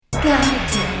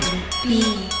Goddamn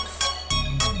Beats.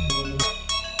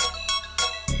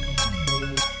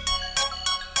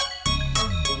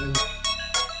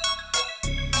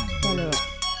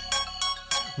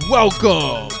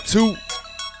 Welcome to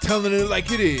Telling It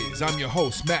Like It Is. I'm your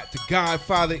host, Matt the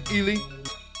Godfather Ely.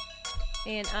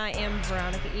 And I am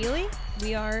Veronica Ely.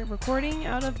 We are recording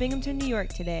out of Binghamton, New York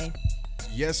today.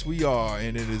 Yes, we are,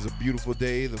 and it is a beautiful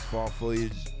day. The fall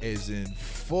foliage is in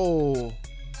full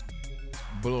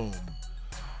bloom,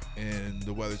 and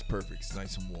the weather's perfect. It's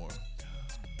nice and warm.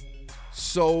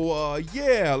 So,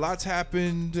 yeah, lots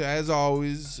happened, as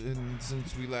always, and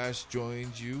since we last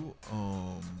joined you.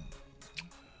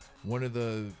 One of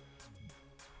the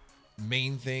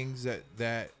main things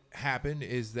that happened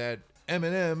is that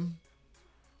Eminem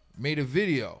made a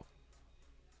video.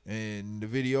 In the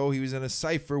video, he was in a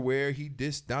cypher where he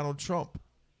dissed Donald Trump.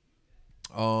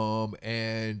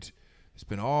 And there's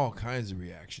been all kinds of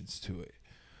reactions to it.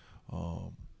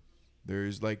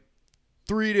 There's like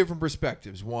three different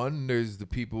perspectives. One, there's the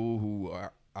people who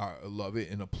love it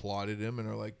and applauded him and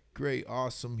are like, great,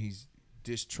 awesome, he's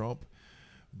dissed Trump.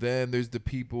 Then there's the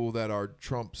people that are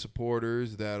Trump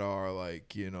supporters that are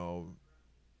like, you know,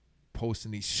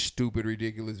 posting these stupid,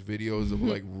 ridiculous videos of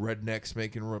like rednecks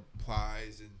making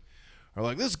replies and are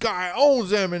like, this guy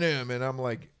owns Eminem. And I'm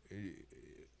like,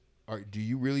 do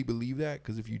you really believe that?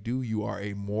 Because if you do, you are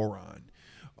a moron.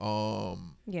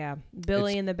 Yeah,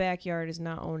 Billy in the backyard is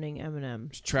not owning Eminem.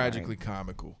 It's tragically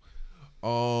comical.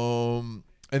 And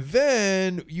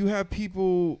then you have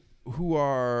people who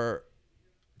are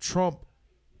Trump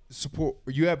support.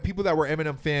 You have people that were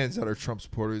Eminem fans that are Trump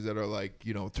supporters that are like,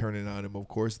 you know, turning on him, of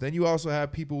course. Then you also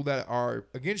have people that are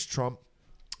against Trump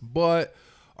but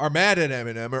are mad at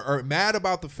Eminem or are mad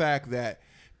about the fact that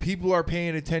people are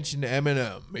paying attention to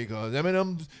Eminem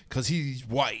because he's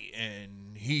white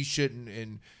and he shouldn't,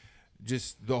 and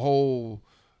just the whole,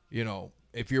 you know,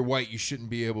 if you're white you shouldn't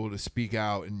be able to speak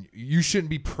out and you shouldn't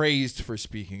be praised for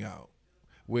speaking out,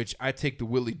 which I take the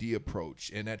Willie D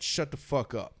approach, and that's shut the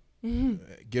fuck up.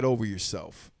 Get over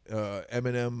yourself.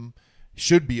 Eminem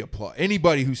should be applauded.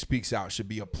 Anybody who speaks out should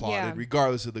be applauded,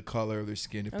 regardless of the color of their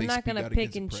skin. If I'm not going to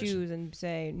pick and choose and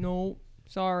say, no,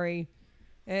 sorry.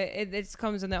 It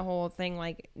comes in that whole thing,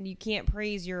 like, you can't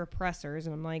praise your oppressors.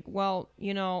 And I'm like, well,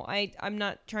 you know, I'm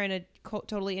not trying to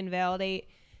totally invalidate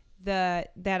that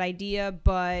idea,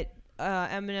 but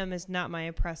Eminem is not my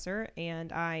oppressor,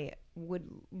 and I would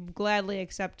gladly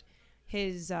accept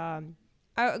his...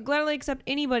 I gladly accept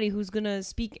anybody who's going to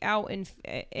speak out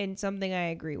in something I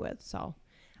agree with. So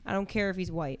I don't care if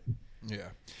he's white.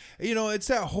 Yeah. You know, it's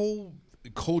that whole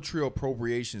cultural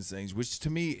appropriation things, which to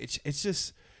me, it's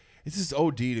just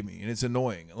OD to me, and it's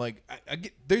annoying. Like, I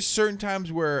get, there's certain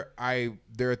times where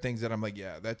there are things that I'm like,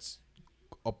 yeah, that's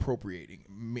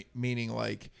appropriating. Meaning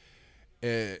like,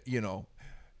 you know,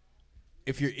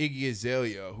 if you're Iggy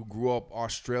Azalea, who grew up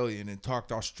Australian and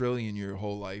talked Australian your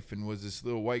whole life and was this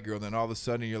little white girl, then all of a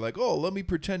sudden you're like, oh, let me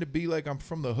pretend to be like I'm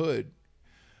from the hood.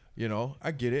 You know, I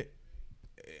get it.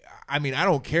 I mean, I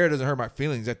don't care. It doesn't hurt my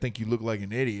feelings. I think you look like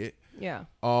an idiot. Yeah.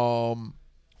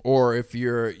 Or if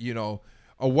you're, you know,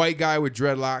 a white guy with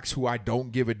dreadlocks who I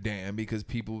don't give a damn because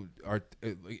people are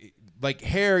like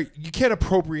hair. You can't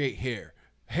appropriate hair.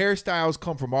 Hairstyles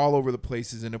come from all over the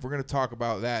places, and if we're going to talk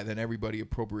about that, then everybody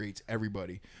appropriates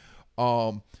everybody.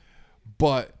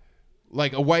 But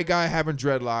like a white guy having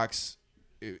dreadlocks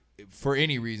for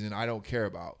any reason, I don't care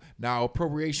about. Now,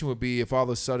 appropriation would be if all of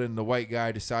a sudden the white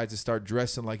guy decides to start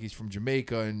dressing like he's from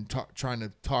Jamaica and trying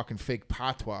to talk in fake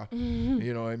patois,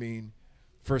 you know what I mean,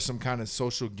 for some kind of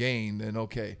social gain, then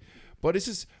okay. But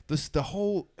it's just the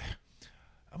whole,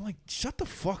 I'm like, shut the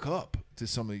fuck up to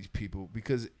some of these people,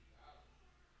 because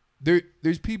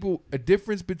there's people, a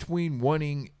difference between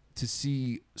wanting to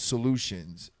see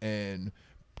solutions and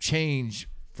change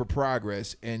for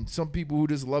progress, and some people who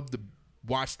just love to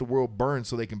watch the world burn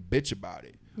so they can bitch about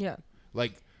it. Yeah.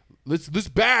 Like, let's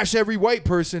bash every white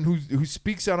person who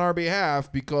speaks on our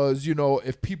behalf because, you know,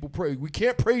 if people pray, we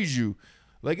can't praise you.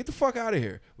 Like, get the fuck out of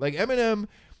here. Like, Eminem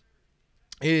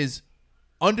is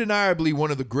undeniably one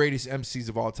of the greatest MCs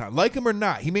of all time. Like him or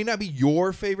not, he may not be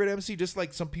your favorite MC, just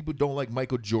like some people don't like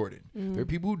Michael Jordan. There are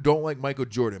people who don't like Michael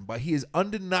Jordan, but he is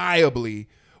undeniably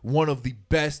one of the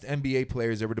best NBA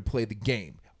players ever to play the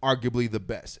game, arguably the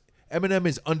best. Eminem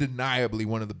is undeniably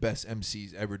one of the best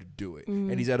MCs ever to do it,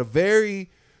 and he's had a very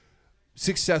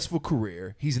successful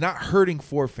career. He's not hurting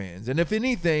for fans, and if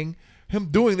anything, him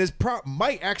doing this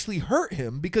might actually hurt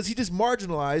him because he just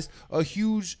marginalized a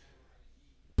huge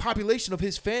population of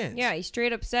his fans. Yeah, he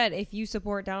straight up said, if you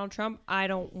support Donald Trump, I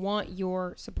don't want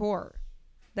your support.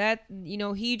 That, you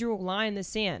know, he drew a line in the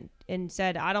sand. and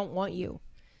said, I don't want you.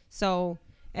 So,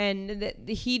 and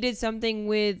he did something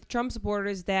with Trump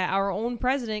supporters that our own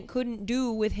president couldn't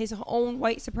do with his own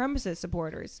white supremacist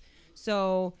supporters.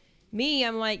 So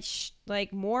I'm like,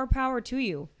 like, more power to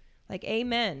you. Like,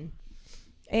 amen.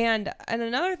 And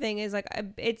another thing is, like,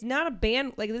 it's not a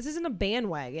this isn't a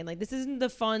bandwagon. Like, this isn't the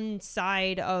fun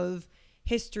side of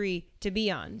history to be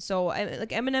on. So, like,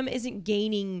 Eminem isn't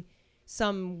gaining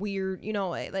some weird,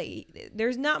 like,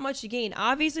 there's not much to gain.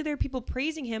 Obviously, there are people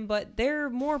praising him, but there are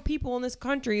more people in this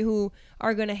country who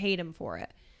are going to hate him for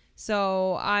it.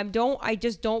 So, I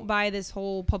just don't buy this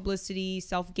whole publicity,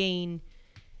 self-gain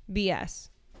BS.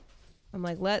 I'm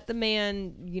like, let the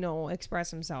man,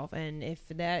 express himself. And if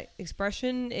that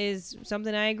expression is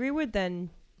something I agree with, then.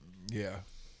 Yeah.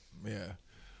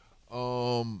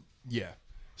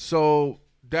 So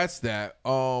that's that.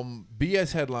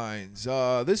 BS headlines.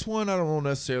 This one I don't know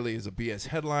necessarily is a BS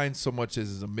headline so much as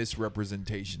is a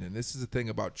misrepresentation. And this is the thing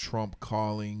about Trump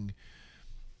calling.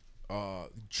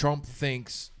 Trump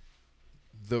thinks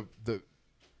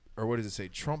or what does it say?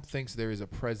 Trump thinks there is a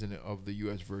president of the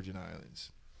U.S. Virgin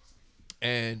Islands.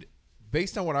 And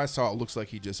based on what I saw, it looks like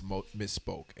he just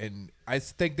misspoke. And I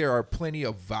think there are plenty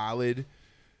of valid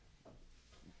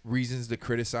reasons to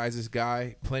criticize this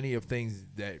guy. Plenty of things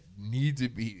that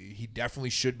he definitely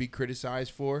should be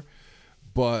criticized for.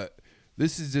 But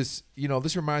this is just,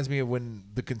 this reminds me of when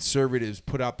the conservatives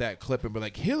put out that clip and be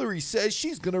like, Hillary says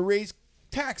she's going to raise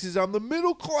taxes on the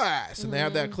middle class. And they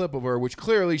have that clip of her, which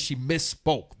clearly she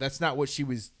misspoke. That's not what she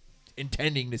was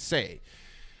intending to say.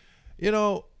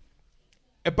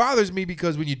 It bothers me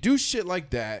because when you do shit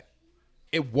like that,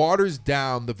 it waters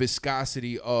down the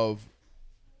viscosity of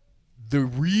the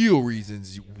real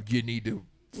reasons you need to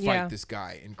fight this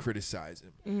guy and criticize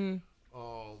him.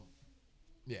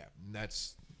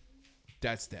 That's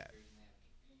that.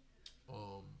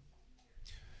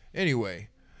 Anyway,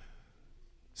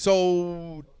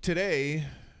 so today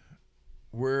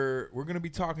we're going to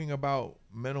be talking about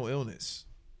mental illness.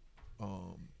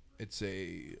 It's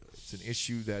an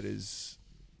issue that is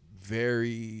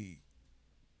very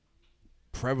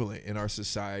prevalent in our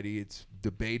society. It's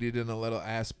debated in a lot of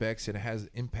aspects and it has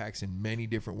impacts in many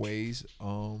different ways.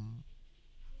 So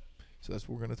that's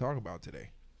what we're going to talk about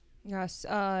today. Yes,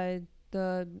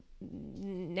 the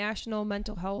National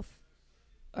Mental Health,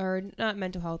 or not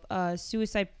mental health,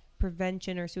 Suicide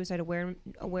Prevention or Suicide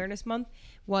Awareness Month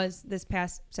was this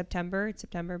past September. It's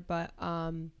September, but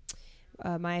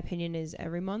my opinion is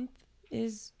every month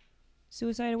is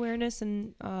Suicide Awareness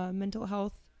and Mental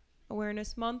Health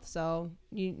Awareness Month. So,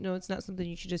 it's not something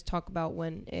you should just talk about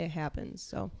when it happens.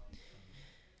 So,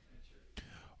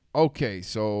 okay,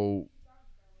 so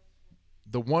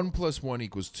the 1 + 1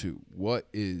 = 2. What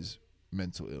is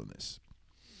mental illness?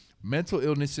 Mental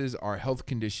illnesses are health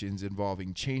conditions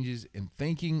involving changes in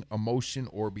thinking, emotion,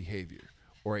 or behavior,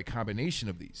 or a combination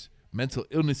of these. Mental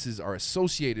illnesses are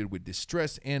associated with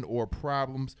distress and or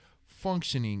problems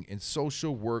functioning in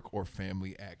social, work, or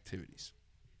family activities.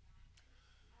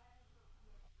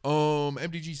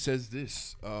 MDG says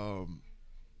this. I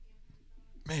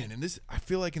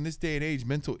feel like in this day and age,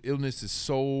 mental illness is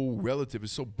so relative.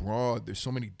 It's so broad. There's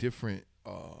so many different.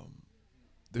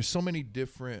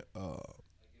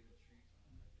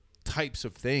 Types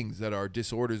of things that are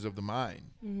disorders of the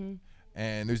mind,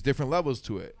 and there's different levels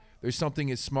to it. There's something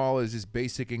as small as this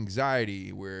basic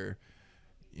anxiety, where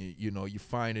you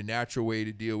find a natural way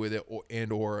to deal with it,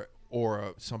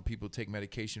 or some people take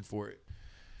medication for it.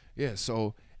 Yeah.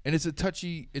 So, and it's a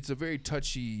very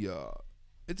touchy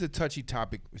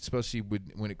topic, especially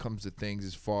when it comes to things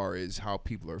as far as how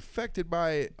people are affected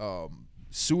by it.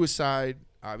 Suicide,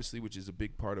 obviously, which is a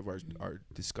big part of our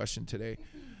discussion today.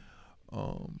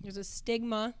 There's a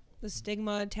stigma, the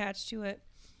stigma attached to it.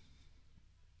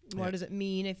 What does it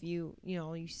mean if you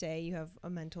say you have a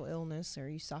mental illness or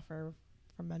you suffer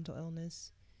from mental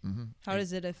illness? Mm-hmm. How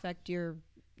does it affect your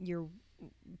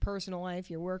personal life,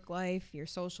 your work life, your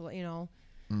social,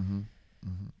 Mm-hmm.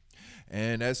 Mm-hmm.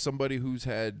 And as somebody who's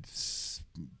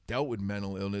dealt with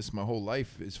mental illness my whole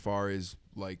life, as far as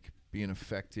like being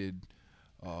affected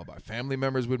by family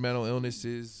members with mental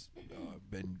illnesses,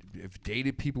 I've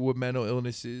dated people with mental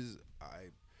illnesses.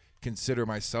 I consider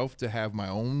myself to have my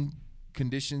own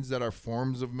conditions that are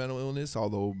forms of mental illness,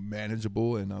 although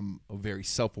manageable, and I'm a very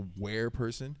self-aware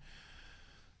person.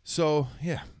 So,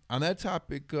 yeah, on that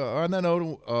topic, on that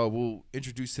note, we'll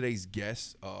introduce today's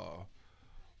guest,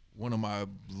 one of my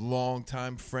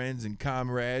longtime friends and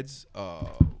comrades,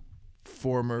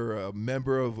 former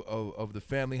member of the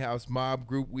Family House mob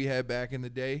group we had back in the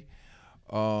day.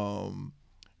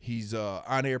 He's a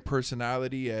on-air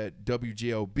personality at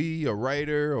WJLB, a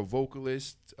writer, a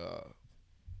vocalist,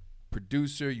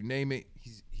 producer, you name it.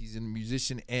 He's a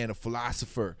musician and a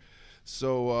philosopher.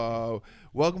 So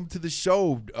welcome to the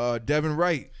show, Devin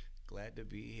Wright. Glad to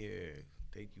be here.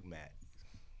 Thank you, Matt.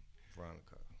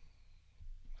 Veronica.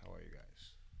 How are you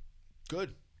guys?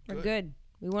 Good. We're good.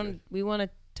 We want to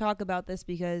talk about this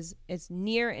because it's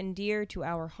near and dear to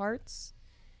our hearts.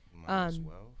 Mine as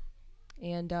well.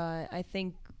 And I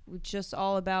think it's just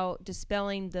all about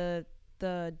dispelling the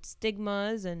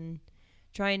stigmas and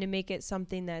trying to make it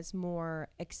something that's more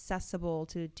accessible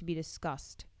to be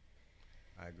discussed.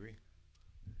 I agree.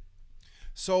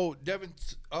 So, Devin,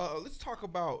 let's talk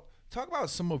about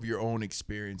some of your own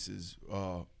experiences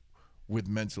with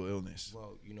mental illness.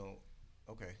 Well,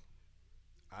 okay.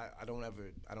 I don't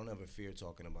ever fear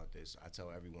talking about this. I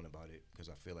tell everyone about it because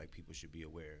I feel like people should be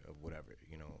aware of whatever.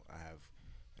 I have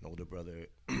an older brother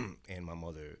and my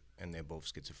mother, and they're both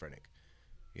schizophrenic.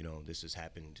 This has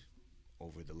happened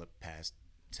over the past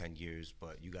 10 years,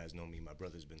 but you guys know me. My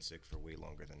brother's been sick for way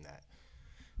longer than that.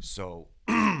 So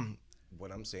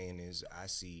what I'm saying is I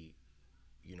see,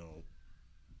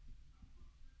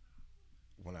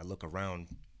 when I look around,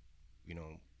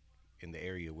 in the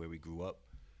area where we grew up,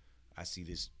 I see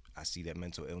that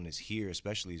mental illness here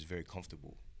especially is very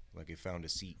comfortable. Like it found a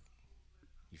seat.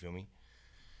 You feel me?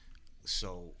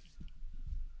 So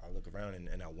I look around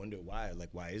and I wonder why. Like,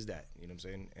 why is that? You know what I'm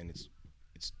saying? And it's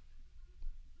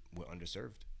we're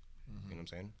underserved. You know what I'm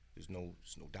saying? There's no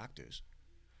doctors.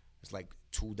 It's like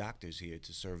 2 doctors here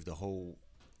to serve the whole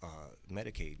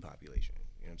Medicaid population.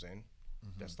 You know what I'm saying?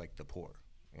 That's like the poor.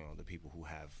 The people who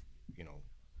have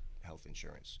health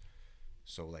insurance.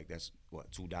 So like that's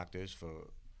what 2 doctors for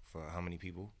how many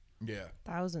people? Yeah,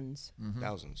 thousands.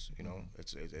 Thousands.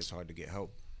 It's hard to get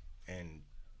help, and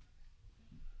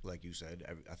like you said,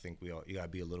 I think you gotta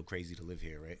be a little crazy to live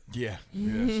here, right? Yeah.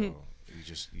 So you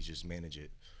just manage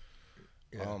it.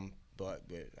 Yeah. But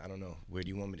I don't know. Where do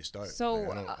you want me to start? So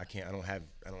I don't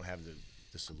have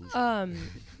the solution.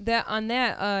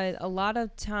 A lot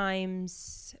of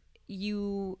times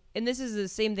and this is the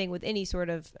same thing with any sort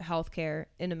of healthcare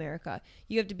in America.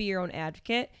 You have to be your own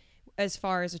advocate as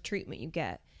far as a treatment you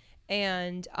get.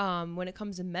 And when it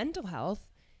comes to mental health,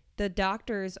 the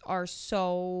doctors are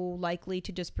so likely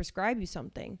to just prescribe you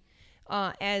something.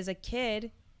 As a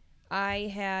kid, I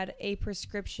had a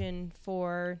prescription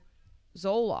for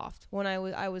Zoloft when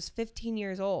I was 15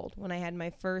 years old when I had my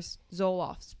first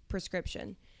Zoloft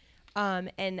prescription.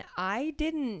 And I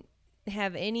didn't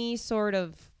have any sort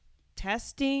of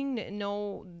testing,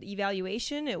 no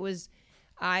evaluation.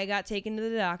 I got taken to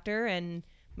the doctor, and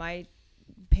my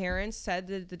parents said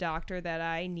to the doctor that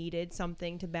I needed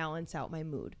something to balance out my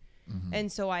mood.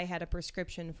 And so I had a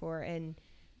prescription for an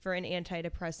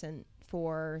antidepressant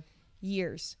for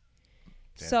years.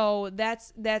 Damn. So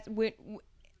that's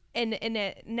and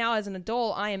now as an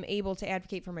adult, I am able to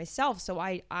advocate for myself. So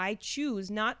I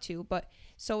choose not to. But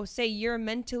so say you're a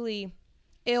mentally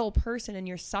ill person and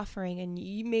you're suffering, and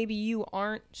maybe you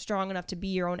aren't strong enough to be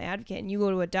your own advocate, and you go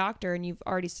to a doctor, and you've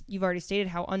already stated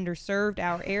how underserved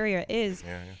our area is,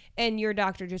 and your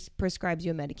doctor just prescribes you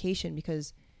a medication,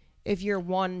 because if you're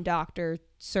one doctor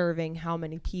serving how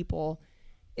many people,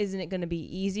 isn't it going to be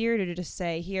easier to just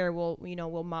say, here, we'll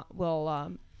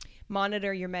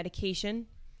monitor your medication,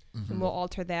 and we'll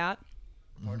alter that?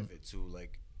 Part of it too,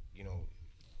 like,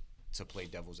 to play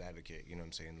devil's advocate, you know what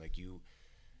I'm saying? Like you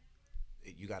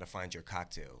got to find your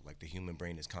cocktail. Like the human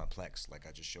brain is complex. Like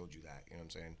I just showed you that, you know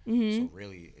what I'm saying? So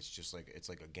really it's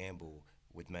like a gamble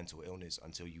with mental illness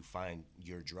until you find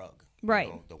your drug,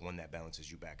 right? The one that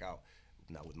balances you back out.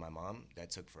 Now with my mom,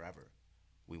 that took forever.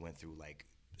 We went through like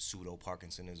pseudo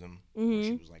Parkinsonism, where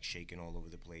she was like shaking all over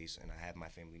the place, and I had my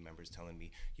family members telling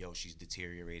me, yo, she's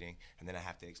deteriorating, and then I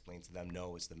have to explain to them,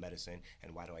 no, it's the medicine,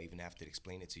 and why do I even have to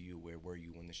explain it to you? Where were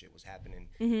you when the shit was happening?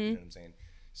 You know what I'm saying?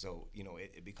 So,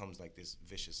 it becomes like this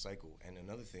vicious cycle. And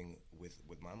another thing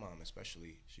with my mom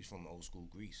especially, she's from old school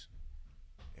Greece.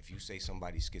 If you say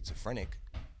somebody's schizophrenic,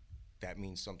 that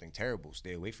means something terrible.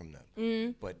 Stay away from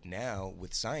them. But now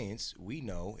with science, we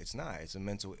know it's not. It's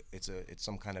it's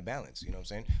some kind of balance, you know what I'm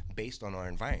saying? Based on our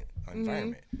environment,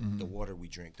 the water we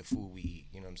drink, the food we eat,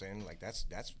 you know what I'm saying? Like that's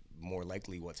more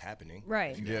likely what's happening,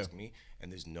 right? If you ask me,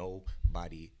 and there's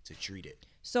nobody to treat it.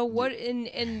 So what?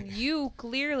 And you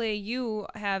clearly you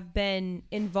have been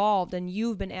involved, and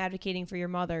you've been advocating for your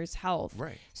mother's health,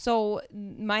 right? So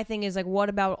my thing is like, what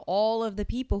about all of the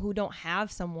people who don't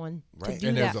have someone to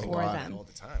do that for them all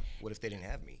the time? What if they didn't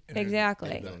have me? Exactly.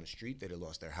 They'd been on the street. They'd have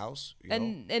lost their house.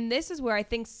 And this is where I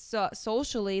think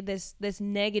socially this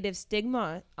negative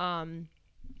stigma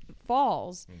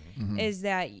falls is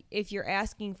that if you're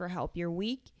asking for help, you're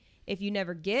weak. If you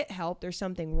never get help, there's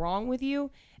something wrong with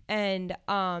you. And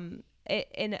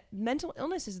mental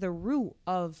illness is the root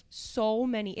of so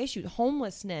many issues: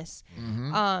 homelessness,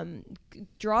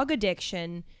 drug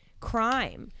addiction,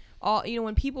 crime. All, you know,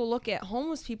 when people look at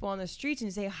homeless people on the streets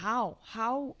and say, how,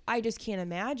 I just can't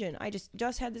imagine. I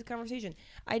just had this conversation.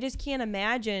 I just can't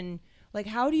imagine, like,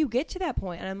 how do you get to that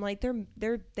point? And I'm like,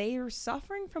 they're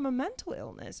suffering from a mental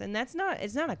illness, and it's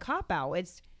not a cop out.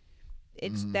 It's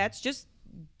that's just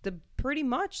pretty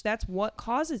much that's what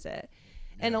causes it,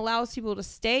 and allows people to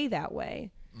stay that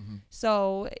way.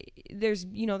 So there's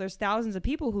thousands of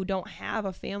people who don't have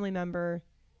a family member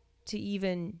to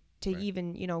even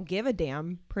give a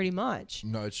damn, pretty much.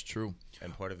 No, it's true.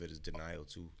 And part of it is denial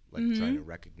too, like trying to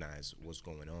recognize what's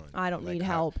going on. I don't need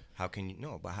help. How can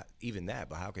you but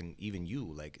how can even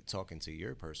you, like, talking to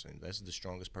your person, that's the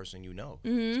strongest person you know.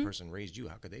 This person raised you.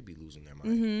 How could they be losing their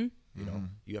mind? You know,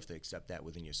 you have to accept that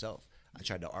within yourself. I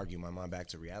tried to argue my mind back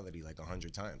to reality like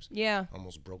 100 times. Yeah.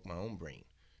 Almost broke my own brain.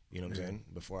 You know what I'm saying?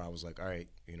 Before I was like, all right,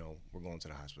 we're going to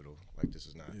the hospital. Like, this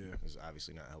is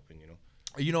obviously not helping,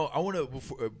 You know, I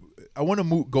want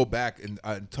to go back and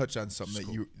touch on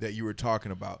something that you were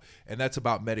talking about, and that's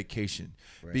about medication,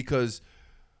 because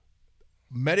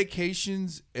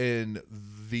medications and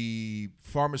the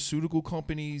pharmaceutical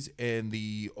companies and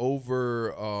the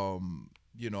I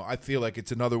feel like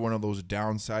it's another one of those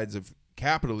downsides of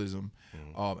capitalism.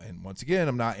 And once again,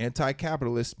 I'm not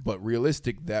anti-capitalist, but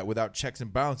realistic that without checks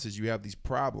and balances, you have these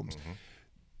problems.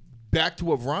 Back to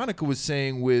what Veronica was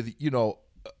saying with,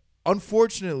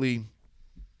 unfortunately,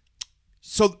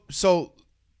 so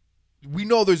we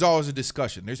know there's always a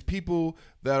discussion. There's people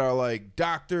that are like,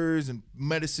 doctors and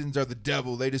medicines are the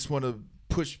devil. They just want to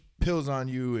push pills on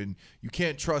you and you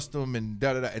can't trust them and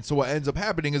da-da-da. And so what ends up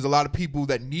happening is a lot of people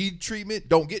that need treatment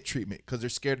don't get treatment because they're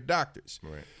scared of doctors.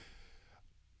 Right.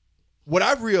 What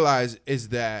I've realized is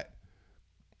that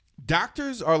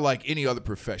doctors are like any other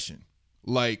profession,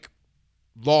 like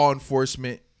law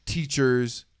enforcement,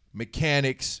 teachers,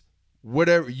 mechanics,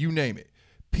 whatever, you name it.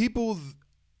 People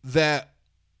that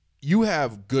you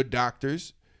have good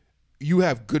doctors, you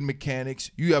have good mechanics,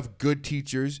 you have good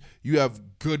teachers, you have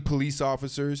good police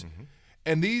officers.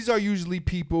 And these are usually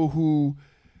people who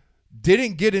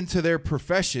didn't get into their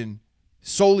profession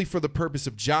solely for the purpose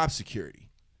of job security.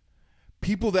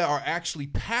 People that are actually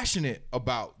passionate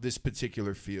about this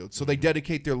particular field. So they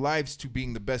dedicate their lives to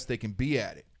being the best they can be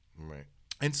at it. Right.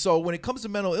 And so when it comes to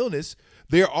mental illness,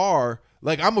 there are,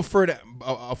 like, I'm a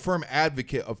firm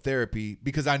advocate of therapy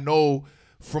because I know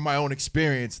from my own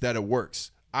experience that it works.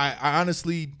 I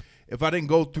honestly, if I didn't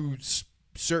go through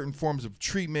certain forms of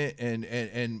treatment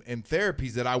and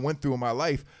therapies that I went through in my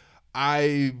life,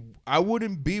 I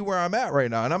wouldn't be where I'm at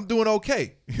right now, and I'm doing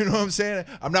okay. You know what I'm saying?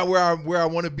 I'm not where I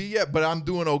want to be yet, but I'm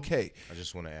doing okay. I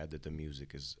just want to add that the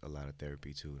music is a lot of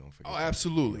therapy too. Don't forget. Oh,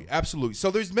 absolutely, absolutely. So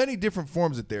there's many different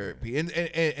forms of therapy,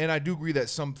 and I do agree that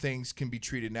some things can be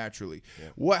treated naturally. Yeah.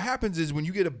 What happens is when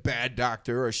you get a bad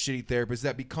doctor or a shitty therapist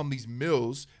that become these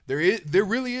mills, there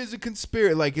really is a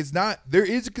conspiracy. Like, there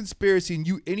is a conspiracy,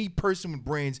 and any person with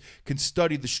brains can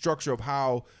study the structure of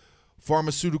how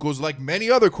pharmaceuticals, like many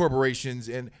other corporations,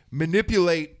 and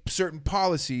manipulate certain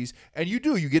policies. And you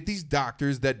get these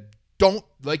doctors that don't,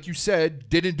 like you said,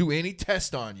 didn't do any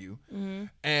test on you.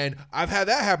 And I've had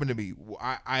that happen to me.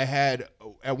 I had,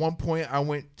 at one point, I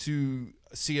went to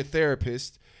see a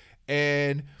therapist,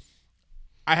 and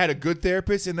I had a good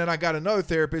therapist, and then I got another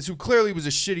therapist who clearly was a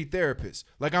shitty therapist.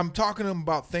 Like, I'm talking to him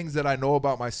about things that I know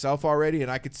about myself already, and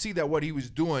I could see that what he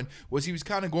was doing was he was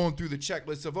kind of going through the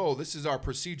checklist of, oh, this is our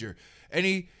procedure. And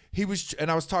he was, and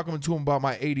I was talking to him about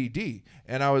my ADD,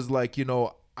 and I was like,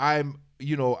 I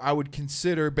would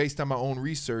consider, based on my own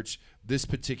research, this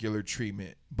particular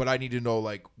treatment, but I need to know,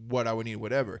 like, what I would need,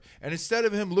 whatever. And instead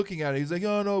of him looking at it, he's like,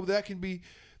 oh, no, that could be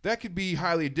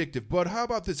highly addictive. But how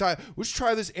about this? Let's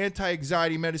try this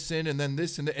anti-anxiety medicine, and then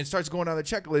this, and starts going down the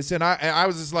checklist. And I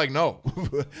was just like, no,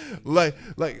 like,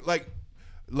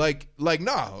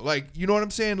 nah, like, you know what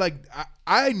I'm saying? Like,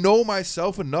 I know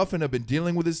myself enough, and have been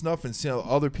dealing with this enough, and seeing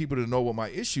other people to know what my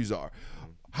issues are.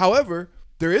 However,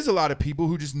 there is a lot of people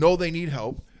who just know they need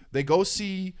help. They go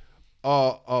see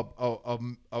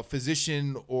a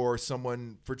physician or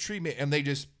someone for treatment, and they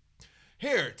just,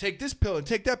 here, take this pill and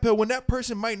take that pill, when that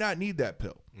person might not need that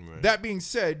pill. Right. That being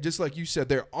said, just like you said,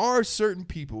 there are certain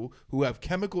people who have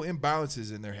chemical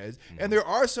imbalances in their heads, and there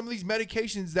are some of these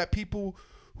medications that people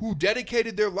who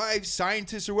dedicated their lives,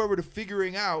 scientists or whatever, to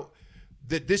figuring out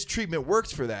that this treatment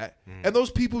works for that, and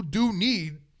those people do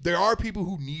need There are people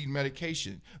who need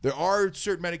medication. There are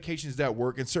certain medications that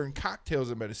work and certain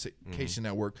cocktails of medication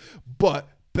that work. But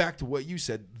back to what you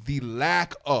said, the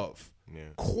lack of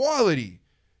quality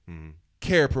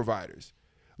care providers.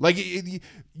 Like,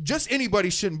 just anybody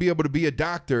shouldn't be able to be a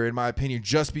doctor, in my opinion,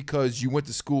 just because you went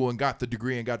to school and got the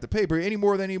degree and got the paper, any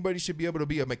more than anybody should be able to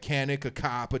be a mechanic, a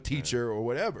cop, a teacher, or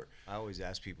whatever. I always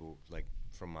ask people, like,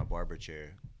 from my barber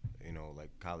chair, you know, like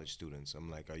college students,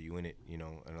 I'm like, are you in it? You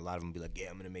know, and a lot of them be like, yeah,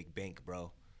 I'm going to make bank,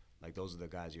 bro. Like, those are the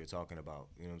guys you're talking about.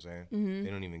 You know what I'm saying?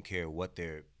 They don't even care what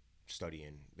they're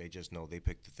studying. They just know they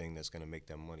pick the thing that's going to make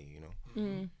them money, you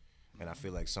know? And I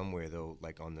feel like somewhere, though,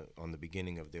 like on the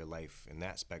beginning of their life in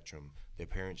that spectrum, their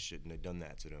parents shouldn't have done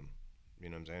that to them. You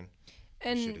know what I'm saying?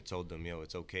 And should have told them, yo,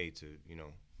 it's okay to, you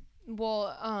know.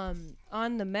 Well,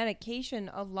 on the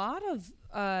medication, a lot of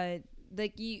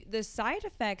the side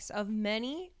effects of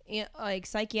many like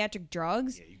psychiatric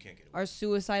drugs are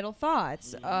suicidal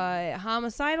thoughts,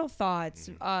 homicidal thoughts.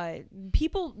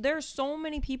 People, there's so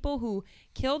many people who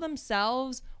kill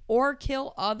themselves or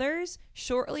kill others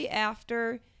shortly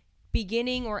after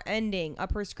beginning or ending a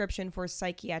prescription for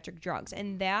psychiatric drugs.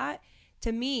 And that,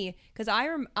 to me, because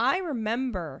I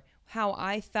remember how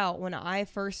I felt when I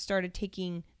first started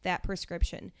taking that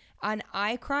prescription, and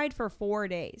I cried for 4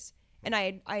 days, and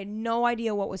I had no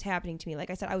idea what was happening to me. Like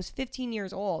I said, I was 15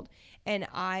 years old, and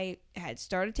I had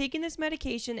started taking this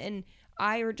medication, and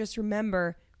I just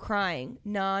remember crying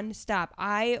nonstop.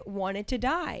 I wanted to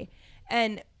die.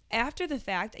 And after the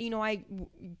fact, you know, I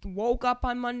woke up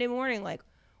on Monday morning like,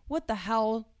 what the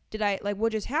hell did I, like,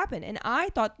 what just happened? And I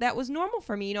thought that was normal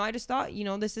for me. You know, I just thought, you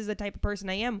know, this is the type of person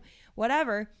I am,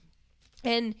 whatever.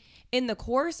 And in the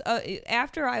course of,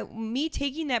 after me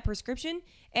taking that prescription,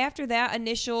 after that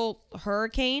initial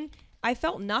hurricane, I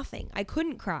felt nothing. I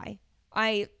couldn't cry.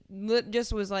 I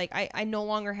just was like, I no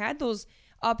longer had those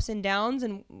ups and downs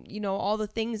and, you know, all the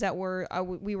things that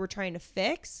we were trying to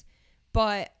fix,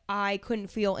 but I couldn't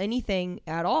feel anything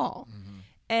at all.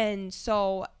 And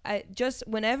so I just,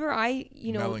 whenever I,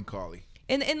 you know, melancholy.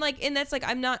 And that's like,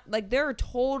 I'm not like, there are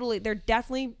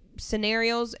definitely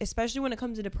scenarios, especially when it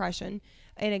comes to depression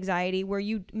and anxiety, where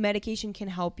medication can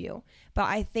help you. But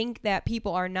I think that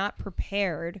people are not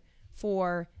prepared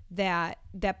for that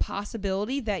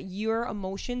possibility that your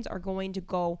emotions are going to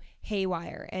go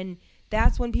haywire. And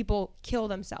that's when people kill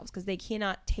themselves, because they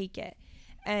cannot take it.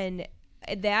 And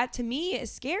that, to me,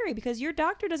 is scary, because your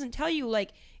doctor doesn't tell you,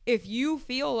 like, if you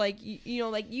feel like, you know,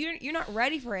 like you're not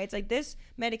ready for it, it's like, this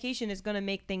medication is going to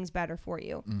make things better for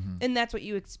you. And that's what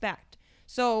you expect.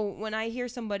 So when I hear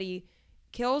somebody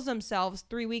kills themselves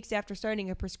 3 weeks after starting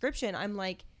a prescription, I'm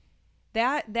like,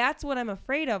 that's what I'm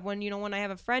afraid of. When, you know, when I have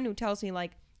a friend who tells me,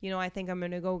 like, you know, I think I'm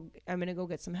going to go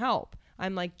get some help,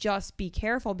 I'm like, just be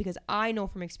careful, because I know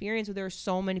from experience that there are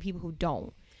so many people who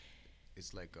don't.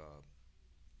 It's like,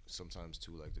 sometimes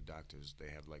too, like, the doctors, they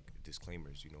have like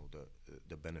disclaimers, you know,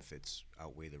 the benefits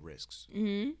outweigh the risks.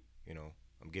 You know,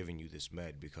 I'm giving you this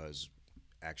med because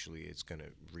actually it's gonna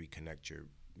reconnect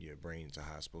your brain to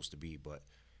how it's supposed to be, but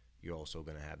you're also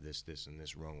gonna have this and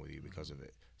this wrong with you because of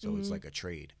it. So it's like a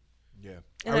trade. Yeah.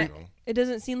 And it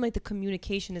doesn't seem like the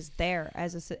communication is there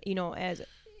as a, you know, as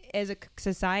a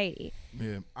society.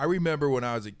 Yeah, I remember when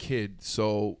I was a kid.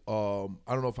 So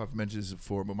I don't know if I've mentioned this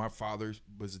before, but my father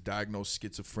was diagnosed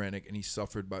schizophrenic, and he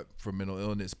suffered from mental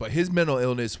illness. But his mental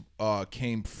illness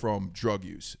came from drug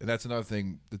use, and that's another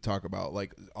thing to talk about.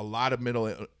 Like, a lot of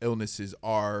mental illnesses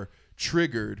are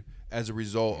triggered as a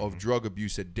result of drug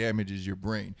abuse that damages your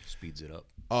brain, speeds it up.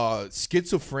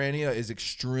 Schizophrenia is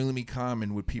extremely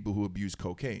common with people who abuse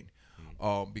cocaine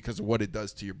because of what it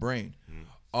does to your brain.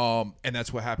 And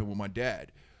that's what happened with my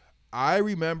dad. I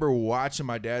remember watching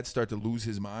my dad start to lose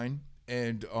his mind,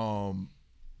 and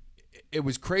it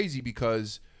was crazy,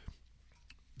 because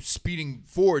speeding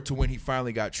forward to when he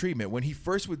finally got treatment, when he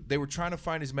first they were trying to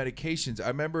find his medications, I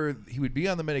remember he would be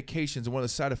on the medications, and one of the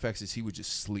side effects is he would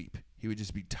just sleep. He would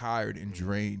just be tired and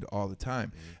drained all the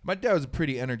time. My dad was a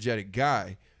pretty energetic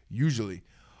guy, usually.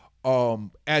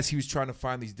 As he was trying to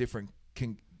find these different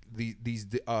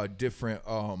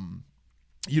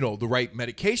you know, the right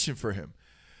medication for him.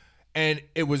 And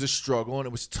it was a struggle, and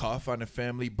it was tough on the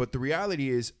family. But the reality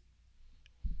is,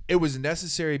 it was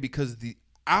necessary, because the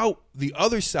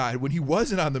other side, when he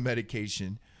wasn't on the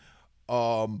medication,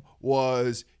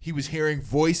 was he was hearing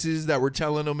voices that were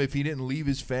telling him if he didn't leave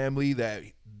his family that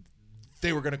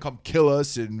they were going to come kill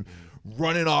us, and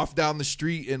running off down the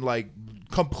street and, like,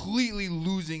 completely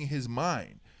losing his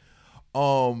mind.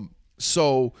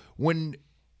 So when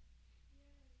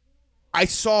I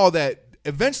saw that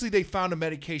eventually they found a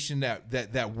medication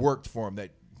that worked for him,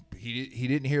 that he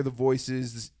didn't hear the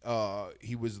voices.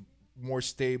 He was more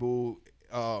stable.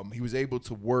 He was able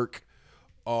to work.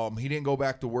 He didn't go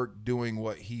back to work doing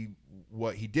what he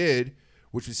did,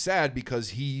 which was sad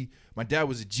because my dad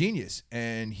was a genius,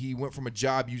 and he went from a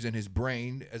job using his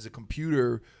brain as a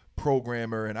computer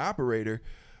programmer and operator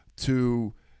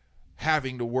to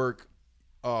having to work,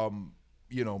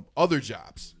 other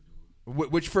jobs.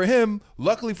 Which for him,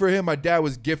 luckily for him, my dad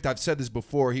was gifted. I've said this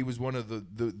before. He was one of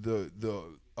the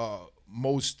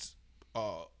most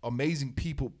amazing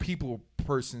people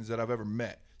persons that I've ever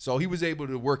met. So he was able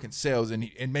to work in sales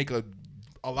and make a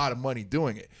lot of money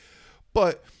doing it.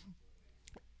 But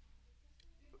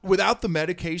without the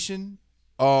medication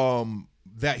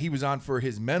that he was on for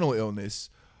his mental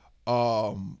illness,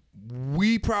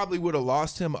 we probably would have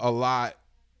lost him a lot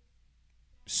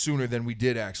sooner than we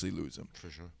did actually lose him. For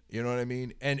sure. You know what I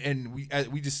mean? And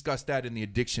we discussed that in the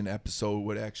addiction episode,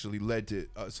 what actually led to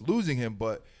us losing him,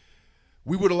 but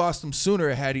we would have lost him sooner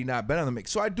had he not been on the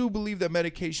mix. So I do believe that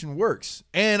medication works.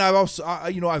 And I've also,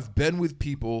 I've been with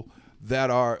people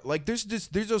that are like, there's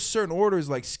those certain orders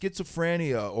like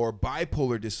schizophrenia or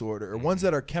bipolar disorder or ones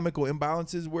that are chemical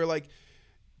imbalances where like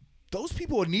those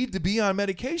people need to be on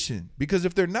medication, because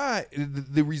if they're not,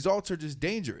 the results are just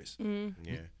dangerous. Mm-hmm.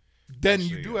 Yeah. Then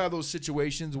you do have those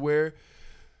situations where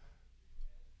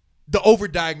the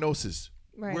overdiagnosis,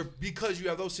 Right. where because you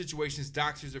have those situations,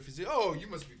 doctors are physicians,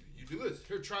 you do this.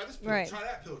 Here, try this pill, Right. try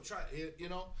that pill, try it,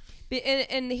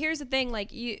 And here's the thing,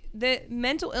 like the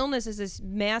mental illness is this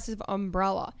massive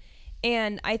umbrella,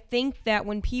 and I think that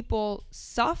when people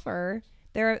suffer,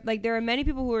 there are many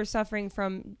people who are suffering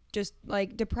from just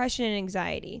like depression and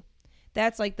anxiety.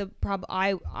 That's like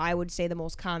I would say the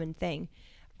most common thing,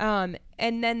 and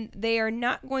then they are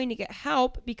not going to get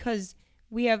help because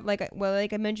we have like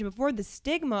I mentioned before, the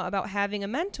stigma about having a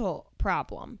mental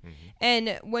problem. Mm-hmm.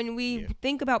 And when we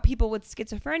think about people with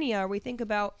schizophrenia, or we think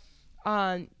about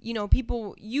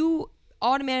people, you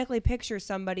automatically picture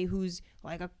somebody who's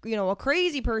like a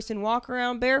crazy person walking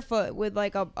around barefoot with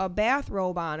like a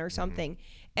bathrobe on or something. Mm-hmm.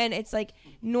 And it's like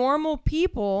normal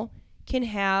people can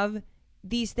have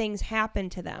these things happen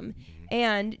to them. Mm-hmm.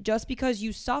 And just because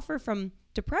you suffer from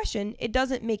depression, it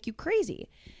doesn't make you crazy.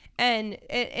 And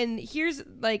here's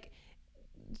like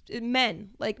men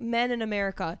in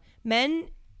America, men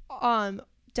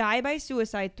die by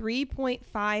suicide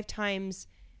 3.5 times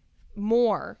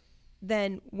more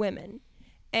than women.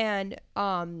 And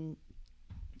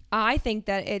I think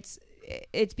that it's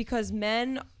because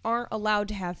men aren't allowed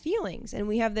to have feelings, and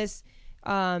we have this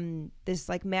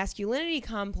like masculinity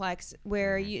complex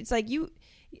where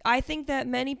I think that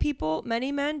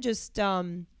many men just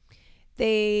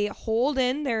they hold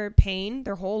in their pain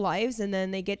their whole lives, and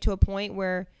then they get to a point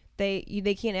where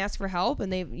they can't ask for help, and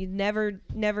they've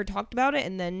never talked about it,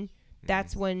 and then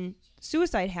that's when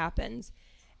suicide happens.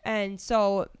 And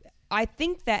so I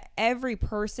think that every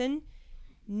person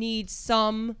needs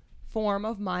some form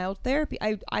of mild therapy.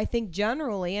 I think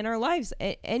generally in our lives,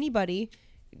 anybody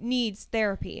needs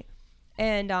therapy.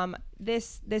 And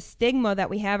this stigma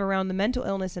that we have around the mental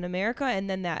illness in America, and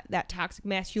then that toxic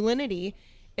masculinity,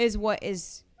 is what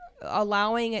is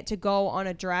allowing it to go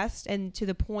unaddressed, and to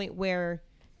the point where,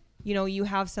 you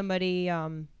have somebody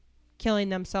killing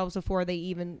themselves before they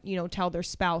even, tell their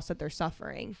spouse that they're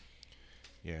suffering.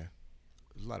 Yeah.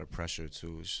 There's a lot of pressure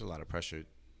too. It's just a lot of pressure.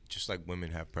 Just like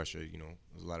women have pressure,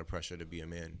 there's a lot of pressure to be a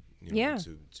man, to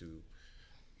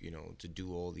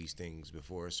do all these things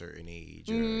before a certain age,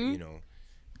 mm-hmm. or,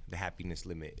 the happiness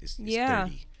limit is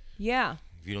 30. Yeah.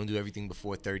 If you don't do everything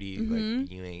before 30, mm-hmm. like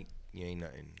you ain't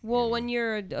nothing. Well, when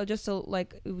you're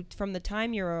from the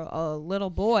time you're a little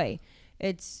boy,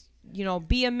 it's,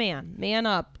 be a man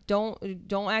up. Don't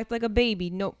act like a baby.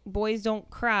 No, boys don't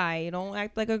cry. Don't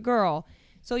act like a girl.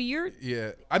 So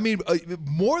I mean,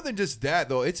 more than just that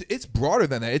though. It's broader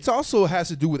than that. It also has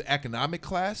to do with economic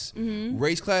class, mm-hmm.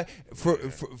 race class.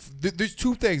 There's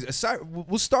two things.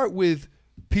 We'll start with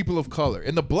people of color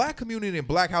in the black community and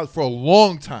black house. For a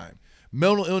long time,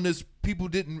 mental illness, people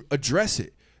didn't address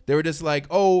it. They were just like,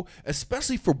 oh,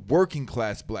 especially for working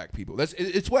class black people.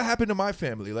 It's what happened to my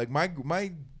family. Like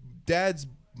my dad's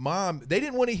mom, they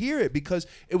didn't want to hear it because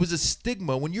it was a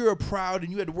stigma. When you're proud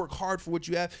and you had to work hard for what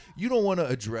you have, you don't want to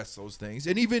address those things.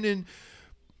 And even in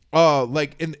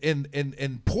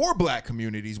in poor black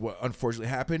communities, what unfortunately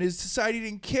happened is society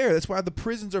didn't care. That's why the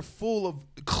prisons are full of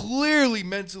clearly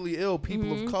mentally ill people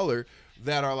mm-hmm. of color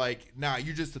that are like, nah,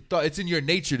 you're just a thug. It's in your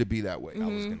nature to be that way.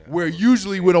 Mm-hmm. Where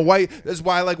usually when a white, that's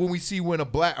why like when we see when a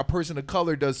person of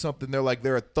color does something, they're like,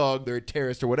 they're a thug, they're a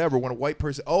terrorist or whatever. When a white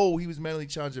person, oh, he was mentally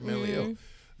challenged or mentally ill.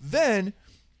 Then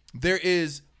there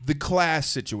is the class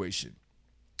situation.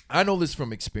 I know this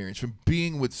from experience, from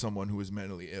being with someone who is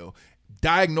mentally ill,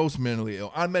 diagnosed mentally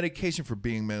ill, on medication for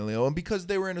being mentally ill, and because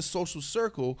they were in a social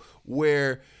circle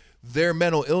where their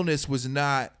mental illness was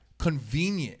not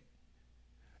convenient.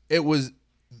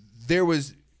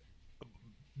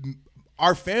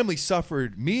 Our family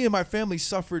suffered, me and my family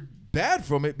suffered bad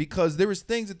from it because there was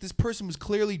things that this person was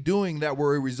clearly doing that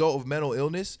were a result of mental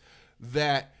illness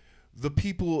that the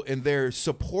people in their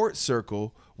support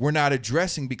circle were not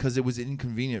addressing because it was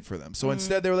inconvenient for them. So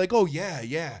instead they were like, oh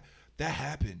yeah, that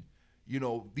happened. You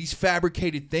know, these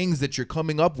fabricated things that you're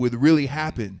coming up with really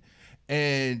happen.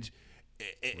 And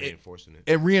reinforcing it.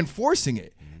 And reinforcing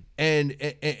it. And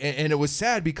it was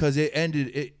sad because it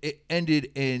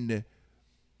ended in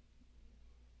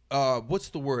what's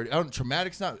the word?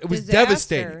 Traumatic. It was Disaster,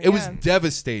 devastating. It was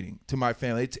devastating to my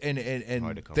family.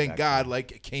 And thank God,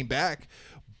 like it came back,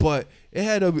 but it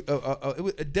had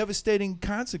a devastating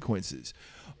consequences.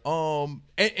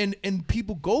 And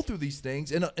people go through these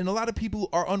things, and a lot of people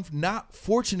are not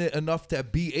fortunate enough to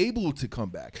be able to come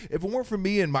back. If it weren't for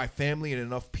me and my family and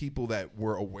enough people that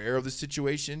were aware of the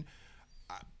situation,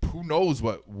 who knows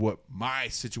what my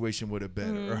situation would have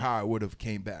been or how I would have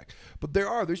came back. But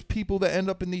there's people that end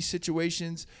up in these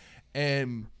situations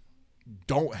and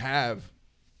don't have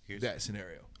that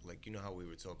scenario. Like, you know how we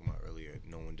were talking about earlier,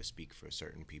 no one to speak for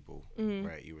certain people,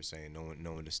 right? You were saying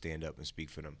no one to stand up and speak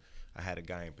for them. I had a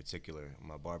guy in particular in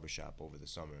my barbershop over the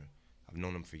summer. I've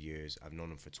known him for years. I've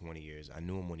known him for 20 years. I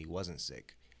knew him when he wasn't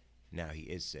sick. Now he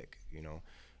is sick, you know.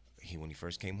 When he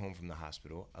first came home from the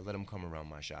hospital, I let him come around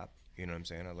my shop. You know what I'm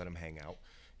saying? I let him hang out.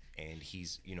 And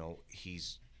he's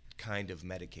kind of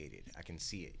medicated. I can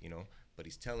see it, you know. But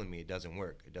he's telling me it doesn't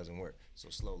work. It doesn't work. So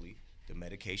slowly, the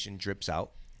medication drips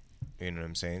out. You know what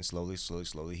I'm saying?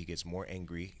 Slowly, he gets more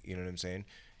angry. You know what I'm saying?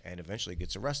 And eventually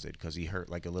gets arrested because he hurt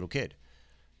like a little kid.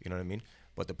 You know what I mean?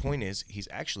 But the point is, he's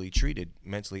actually treated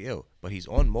mentally ill. But he's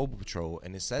on mobile patrol,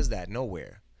 and it says that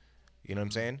nowhere. You know what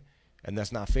I'm saying? And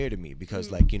that's not fair to me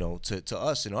because, like, you know, to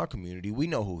us in our community, we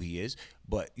know who he is.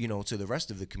 But, you know, to the rest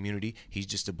of the community, he's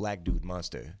just a black dude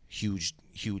monster. Huge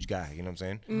guy. You know what I'm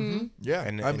saying? Mm-hmm. Yeah.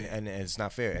 And it's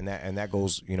not fair. And that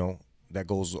goes, you know, that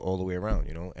goes all the way around,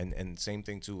 you know. And same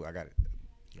thing, too. I got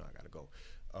to go.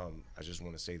 I just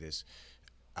want to say this.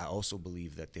 I also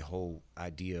believe that the whole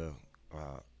idea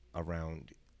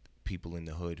around people in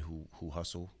the hood who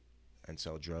hustle and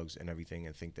sell drugs and everything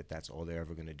and think that that's all they're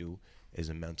ever going to do is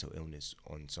a mental illness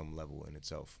on some level in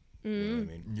itself. You know what I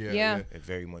mean? Yeah. It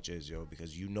very much is, yo,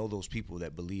 because you know those people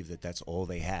that believe that that's all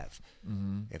they have.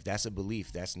 If that's a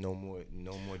belief, that's no more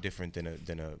different than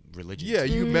a religion. Yeah,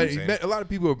 a lot of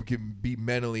people can be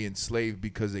mentally enslaved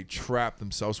because they trap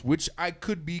themselves, which I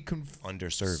could be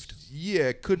underserved. Yeah,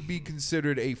 it could be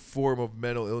considered a form of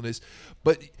mental illness.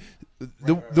 But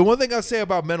the one thing I'll say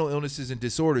about mental illnesses and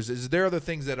disorders is there are other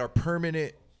things that are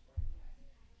permanent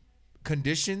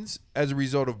conditions as a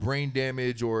result of brain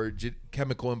damage or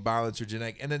chemical imbalance or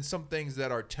genetic, and then some things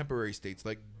that are temporary states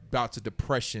like bouts of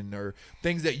depression or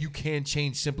things that you can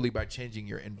change simply by changing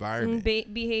your environment. There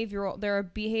are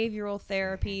behavioral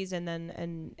therapies and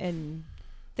then and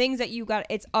things that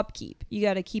it's upkeep. You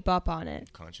got to keep up on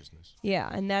it. Consciousness. Yeah,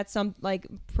 and that's like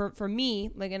for me,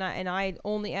 like, and I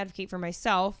only advocate for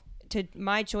myself. To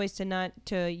my choice to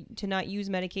not use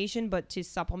medication, but to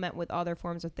supplement with other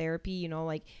forms of therapy, you know,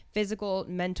 like physical,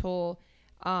 mental,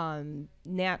 like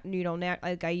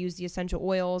I use the essential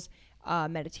oils,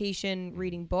 meditation,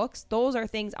 reading books. Those are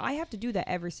things I have to do that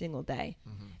every single day,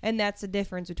 and that's the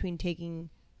difference between taking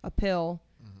a pill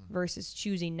versus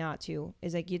choosing not to.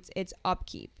 Is like it's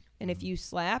upkeep, and if you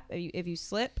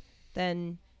slip,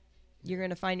 then you're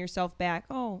gonna find yourself back.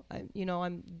 I'm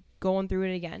going through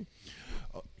it again.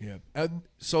 Yeah. And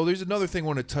so there's another thing I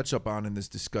want to touch up on in this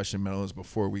discussion, Melons,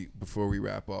 before we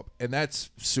wrap up, and that's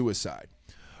suicide.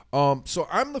 So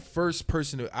I'm the first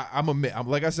person I'm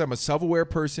like I said, I'm a self-aware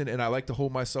person, and I like to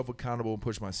hold myself accountable and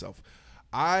push myself.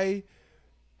 I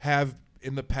have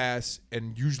in the past,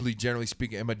 and usually, generally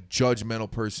speaking, am a judgmental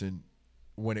person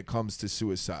when it comes to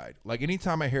suicide. Like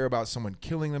anytime I hear about someone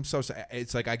killing themselves,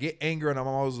 it's like I get anger, and I've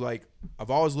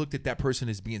always looked at that person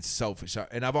as being selfish,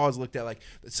 and I've always looked at like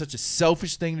it's such a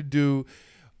selfish thing to do,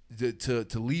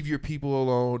 to leave your people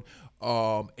alone.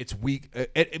 It's weak,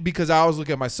 because I always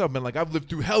look at myself, man. Like I've lived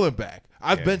through hell and back.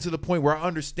 I've been to the point where I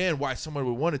understand why someone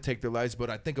would want to take their lives, but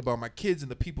I think about my kids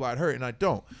and the people I'd hurt, and I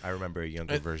don't. I remember a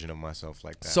younger version of myself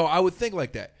like that. So I would think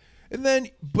like that, and then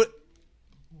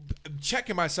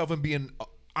checking myself and being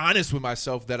honest with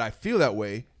myself that I feel that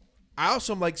way, I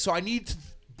also am like, so I need to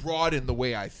broaden the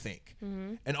way I think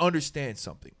and understand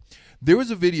something. There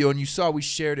was a video, and you saw we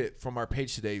shared it from our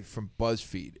page today from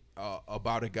BuzzFeed,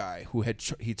 about a guy who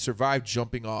he'd survived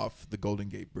jumping off the Golden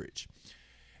Gate Bridge.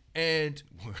 And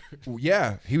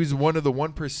yeah, he was one of the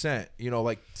 1%,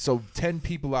 like, so 10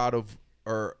 people out of,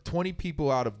 or 20 people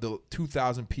out of the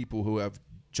 2,000 people who have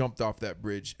jumped off that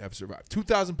bridge have survived.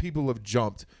 2,000 people have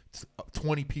jumped,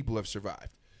 20 people have survived.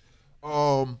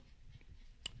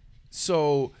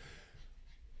 So,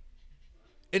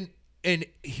 and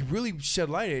he really shed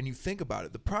light on it, and you think about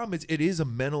it. The problem is it is a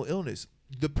mental illness.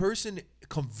 The person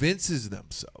convinces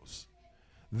themselves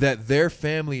that their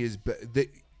family is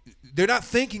they're not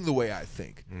thinking the way I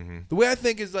think. Mm-hmm. The way I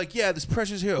think is like, yeah, this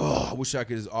pressure's here. Oh, I wish I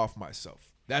could just off myself.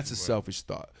 That's a selfish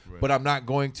thought. Right. But I'm not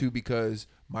going to because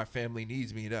my family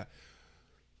needs me.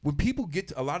 When people get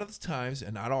to, a lot of the times,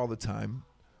 and not all the time,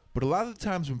 but a lot of the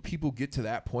times when people get to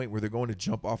that point where they're going to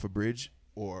jump off a bridge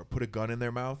or put a gun in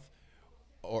their mouth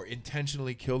or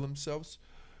intentionally kill themselves,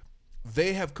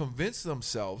 they have convinced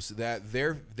themselves that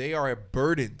they are a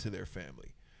burden to their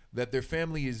family, that their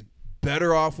family is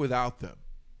better off without them.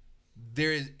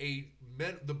 There is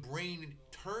the brain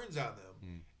turns on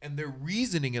them, and their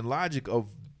reasoning and logic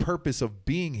of purpose of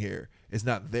being here is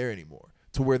not there anymore,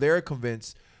 to where they're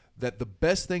convinced that the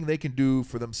best thing they can do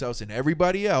for themselves and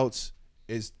everybody else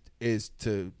is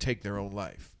to take their own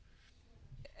life.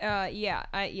 I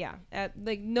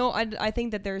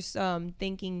think that there's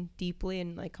thinking deeply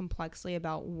and like complexly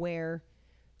about where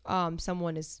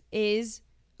someone is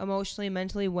emotionally and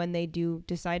mentally when they do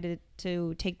decide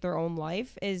to take their own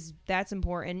life. That's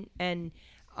important. And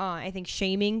I think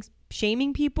shaming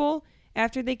people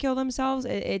after they kill themselves,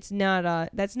 that's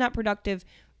not productive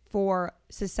for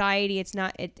society.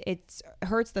 It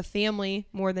hurts the family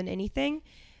more than anything.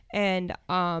 And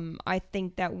I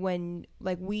think that when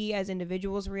like we as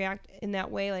individuals react in that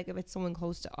way, like if it's someone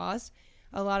close to us,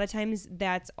 a lot of times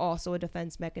that's also a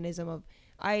defense mechanism of,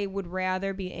 I would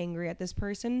rather be angry at this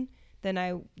person than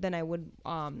I would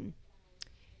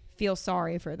feel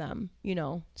sorry for them,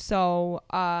 So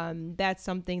that's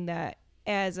something that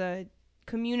as a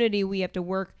community we have to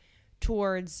work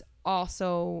towards,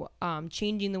 also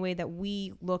changing the way that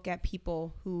we look at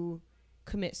people who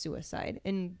commit suicide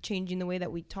and changing the way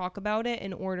that we talk about it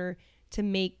in order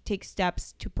to take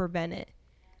steps to prevent it.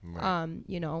 Right.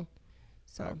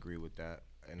 So I agree with that.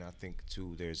 And I think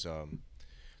too there's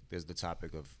the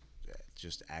topic of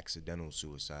just accidental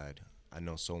suicide. I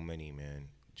know so many, man,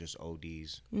 just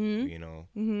ODs,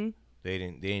 mm-hmm. They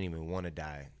didn't even want to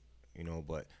die,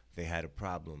 but they had a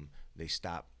problem. They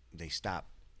stopped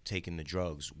taking the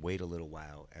drugs, wait a little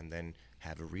while, and then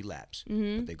have a relapse.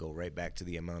 Mm-hmm. But they go right back to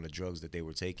the amount of drugs that they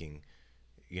were taking,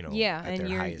 at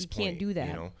their highest point. You can't do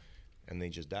that. And they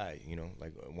just die,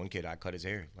 Like one kid, I cut his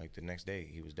hair. Like the next day,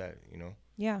 he was dead,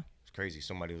 Yeah. It's crazy.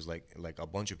 Somebody was like a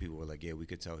bunch of people were like, yeah, we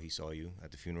could tell he saw you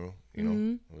at the funeral,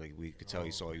 mm-hmm. Like we could tell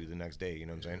he saw you the next day, you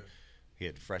know what I'm saying? He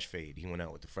had fresh fade. He went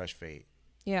out with the fresh fade.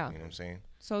 Yeah. You know what I'm saying?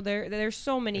 So there's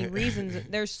so many reasons.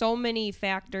 There's so many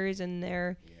factors in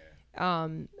there. Yeah.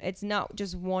 It's not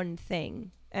just one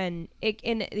thing. And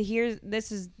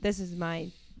this is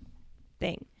my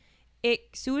thing.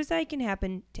 Suicide can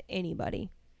happen to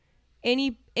anybody.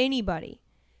 Anybody.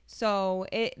 So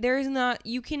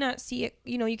you cannot see it,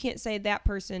 you can't say that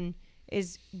person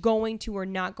is going to or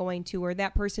not going to, or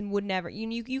that person would never,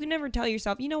 you can never tell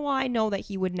yourself, I know that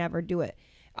he would never do it.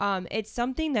 It's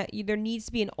something that there needs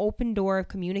to be an open door of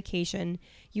communication.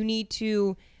 You need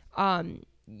to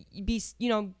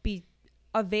be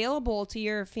available to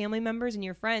your family members and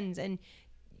your friends, and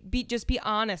be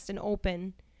honest and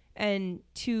open, and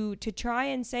to try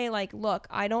and say like, look,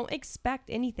 I don't expect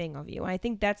anything of you. And I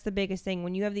think that's the biggest thing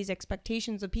when you have these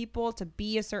expectations of people to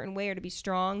be a certain way or to be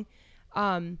strong.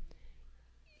 That's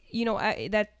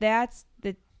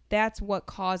what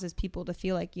causes people to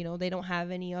feel like they don't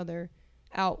have any other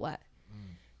outlet.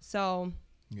 So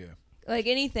yeah, like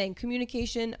anything,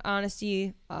 communication,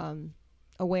 honesty,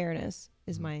 awareness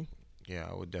is my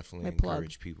I would definitely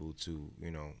encourage people to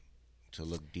to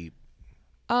look deep.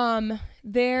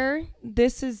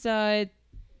 This is what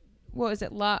was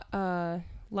it,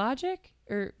 Logic,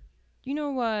 or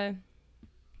the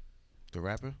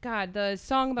rapper? God, the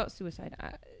song about suicide.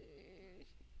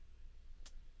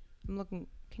 I'm looking.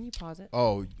 Can you pause it?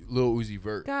 Oh, Lil Uzi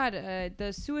Vert. God,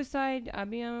 the suicide. I'll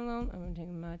be alone. I'm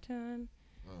taking my time.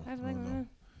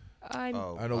 I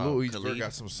know Lil Uzi Vert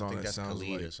got some song that sounds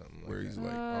like where he's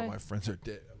like, "All my friends are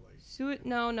dead."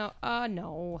 No.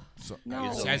 No.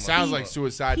 It sounds like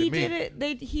suicide to me. He did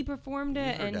it. He performed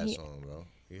it, you heard and that song, bro.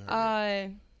 You heard it.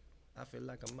 I feel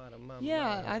like I'm out of my mind.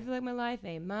 Yeah, I feel like my life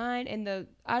ain't mine, and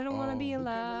I don't want to be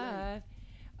alive.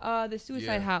 The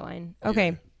suicide hotline.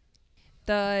 Okay. Yeah.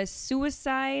 The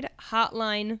suicide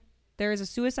hotline. There is a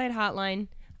suicide hotline.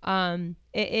 It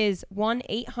is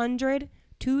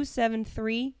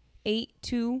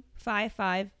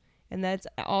 1-800-273-8255, and that's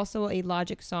also a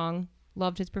Logic song.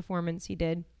 Loved his performance he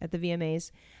did at the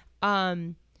VMAs.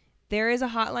 There is a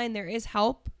hotline. There is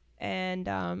help. And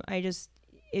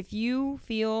if you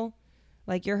feel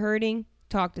like you're hurting,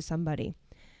 talk to somebody.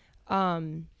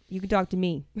 You can talk to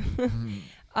me.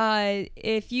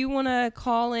 If you want to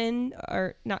call in,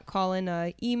 or not call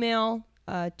in, email,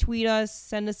 tweet us,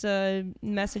 send us a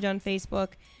message on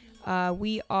Facebook.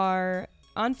 We are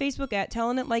on Facebook at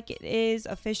Telling It Like It Is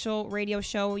official radio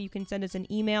show. You can send us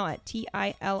an email at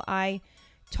TILI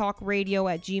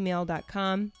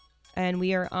talkradio@gmail.com. And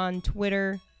we are on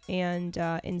Twitter and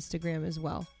Instagram as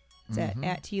well. It's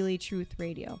at Teely Truth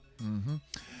Radio. Mm-hmm.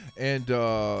 And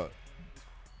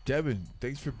Devin,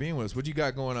 thanks for being with us. What you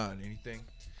got going on? Anything?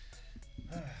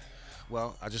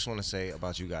 Well, I just want to say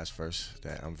about you guys first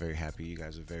that I'm very happy. You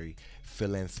guys are very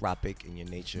philanthropic in your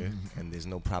nature, and there's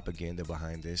no propaganda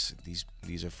behind this.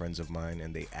 These are friends of mine,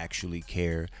 and they actually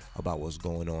care about what's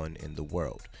going on in the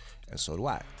world, and so do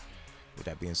I. With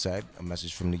that being said, a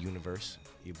message from the universe.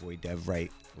 Your boy Dev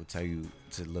Wright will tell you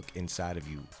to look inside of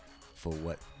you for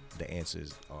what the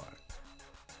answers are.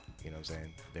 You know what I'm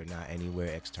saying? They're not anywhere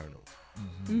external.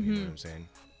 You know what I'm saying?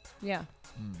 Yeah.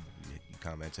 You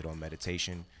commented on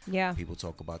meditation. Yeah. People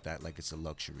talk about that like it's a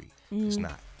luxury. It's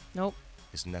not. Nope.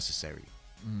 It's necessary.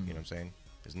 You know what I'm saying?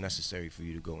 It's necessary for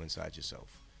you to go inside yourself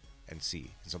and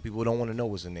see. And so people don't want to know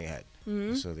what's in their head.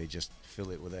 So they just fill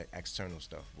it with external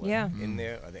stuff. What in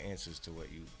there are the answers to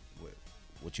what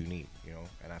you need, you know?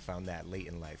 And I found that late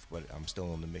in life, but I'm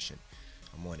still on the mission.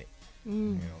 I'm on it. You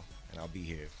know, and I'll be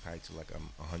here probably till like I'm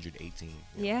 118.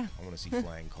 Yeah. I want to see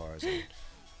flying cars and,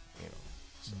 you know,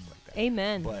 stuff like that.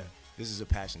 Amen. But this is a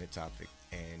passionate topic,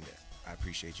 and I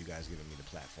appreciate you guys giving me the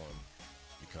platform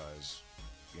because,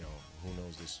 you know, who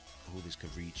knows who this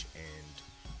could reach, and,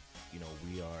 you know,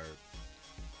 we are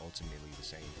ultimately the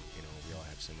same. You know, we all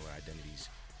have similar identities,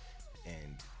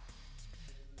 and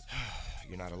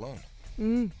you're not alone. You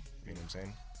know what I'm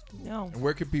saying? No. And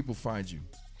where can people find you?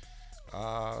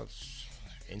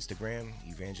 Instagram,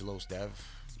 Evangelos Dev,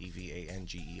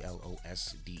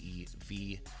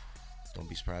 EVANGELOSDEV. Don't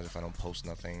be surprised if I don't post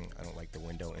nothing. I don't like the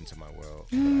window into my world.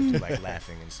 But I do like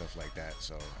laughing and stuff like that.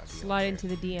 So I be slide into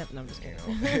the DM. No, I'm just kidding.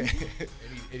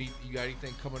 You got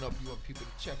anything coming up you want people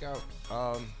to check out?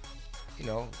 You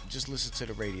know, just listen to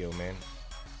the radio, man.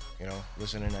 You know,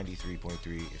 listen to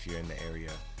 93.3 if you're in the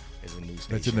area. It's a news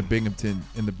station. That's in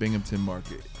the Binghamton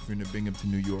market. If you're in the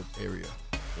Binghamton, New York area.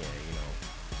 Yeah, you know,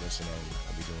 listen,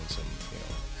 I'll be doing some, you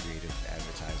know, creative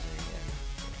advertising, and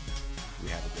we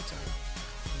have a good time.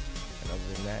 And other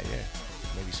than that, yeah,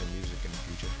 maybe some music in the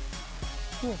future.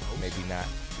 Cool. Maybe not.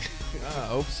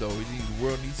 I hope so. The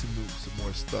world needs some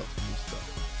more stuff, new stuff.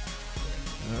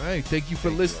 All right, thank you for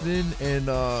listening. And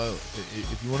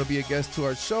if you want to be a guest to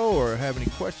our show or have any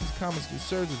questions, comments,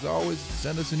 concerns, as always,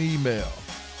 send us an email.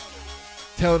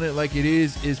 Telling It Like It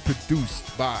Is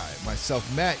produced by myself,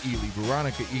 Matt Ely,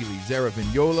 Veronica Ely, Zara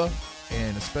Vignola,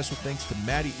 and a special thanks to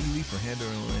Maddie Ely for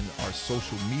handling our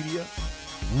social media.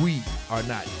 We are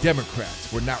not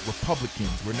Democrats. We're not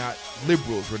Republicans. We're not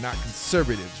liberals. We're not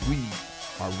conservatives. We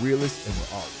are realists, and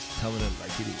we're always telling it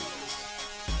like it is.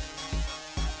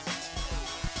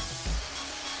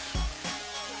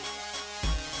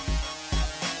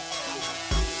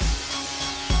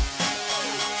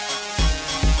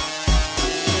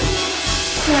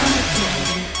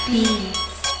 Be